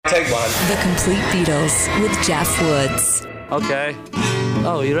Take one. The Complete Beatles with Jeff Woods. Okay.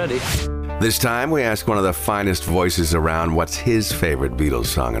 Oh, you ready? This time we ask one of the finest voices around what's his favorite Beatles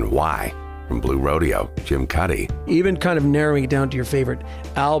song and why. From Blue Rodeo, Jim Cuddy. Even kind of narrowing it down to your favorite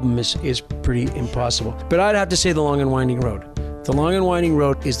album is pretty impossible. But I'd have to say The Long and Winding Road. The Long and Winding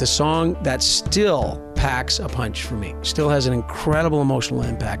Road is the song that still packs a punch for me. Still has an incredible emotional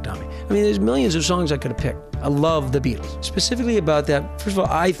impact on me. I mean, there's millions of songs I could have picked. I love the Beatles. Specifically about that, first of all,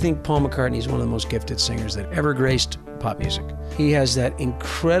 I think Paul McCartney is one of the most gifted singers that ever graced pop music. He has that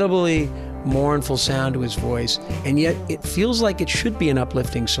incredibly mournful sound to his voice, and yet it feels like it should be an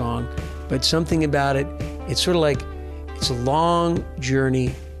uplifting song, but something about it, it's sort of like, it's a long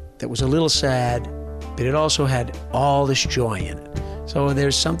journey that was a little sad, but it also had all this joy in it. So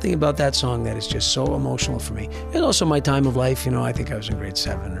there's something about that song that is just so emotional for me. And also my time of life, I think I was in grade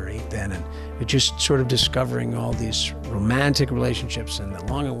 7 or 8 then, and just sort of discovering all these romantic relationships, and The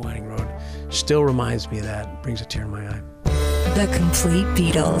Long and Winding Road still reminds me of that, brings a tear in my eye. The Complete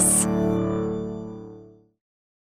Beatles.